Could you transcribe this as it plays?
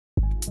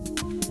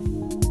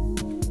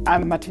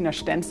I'm Martina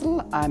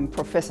Stenzel. I'm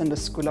professor in the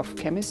School of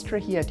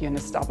Chemistry here at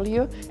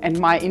UNSW, and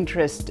my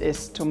interest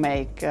is to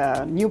make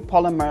new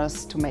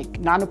polymers, to make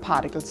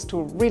nanoparticles,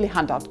 to really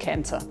hunt out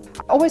cancer.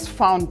 I always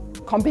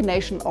found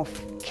combination of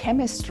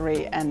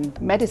chemistry and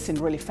medicine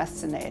really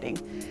fascinating,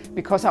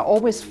 because I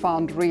always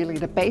found really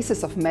the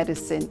basis of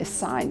medicine is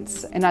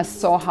science, and I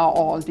saw how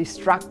all these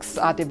drugs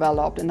are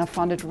developed, and I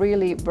found it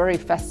really very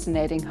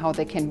fascinating how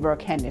they can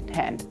work hand in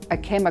hand. I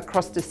came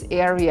across this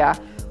area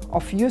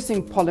of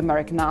using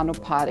polymeric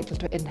nanoparticles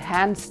to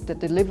enhance the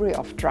delivery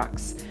of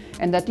drugs,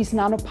 and that these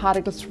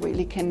nanoparticles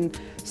really can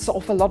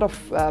solve a lot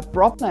of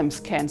problems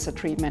cancer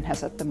treatment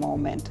has at the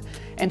moment.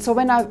 And so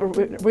when I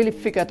really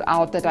figured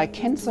out that I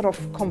can sort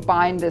of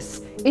combine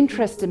this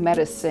interest in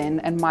medicine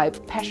and my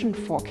passion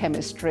for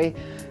chemistry,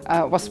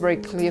 was very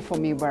clear for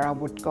me where I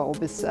would go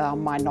with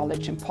my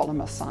knowledge in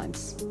polymer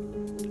science.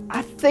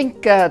 I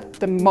think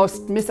the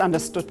most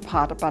misunderstood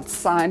part about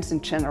science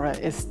in general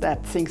is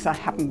that things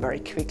happen very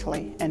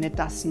quickly, and it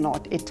does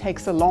not. It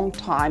takes a long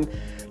time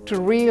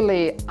to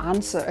really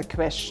answer a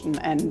question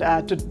and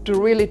to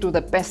really do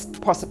the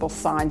best possible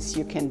science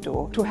you can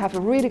do. To have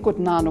a really good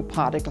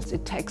nanoparticles,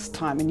 it takes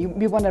time, and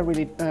we want to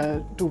really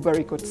do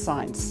very good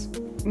science.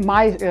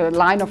 My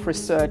line of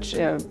research,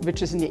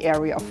 which is in the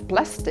area of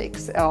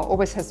plastics,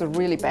 always has a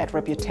really bad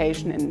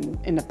reputation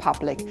in the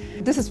public.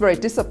 This is very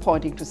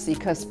disappointing to see,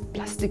 because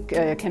plastic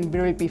can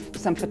really be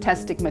some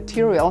fantastic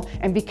material,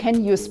 and we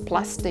can use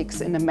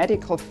plastics in the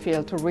medical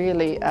field to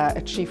really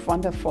achieve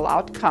wonderful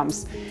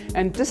outcomes.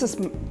 And this is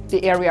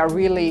the area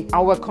really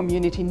our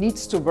community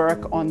needs to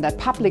work on, that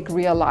public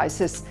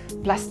realizes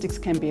plastics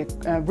can be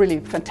a really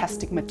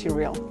fantastic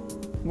material.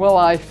 Well,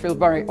 I feel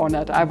very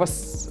honored. I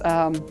was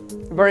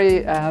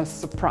very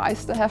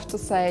surprised, I have to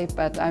say,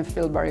 but I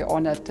feel very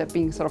honored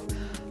being sort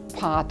of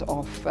part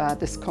of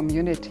this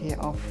community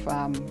of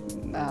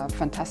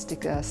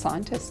fantastic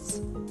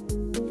scientists.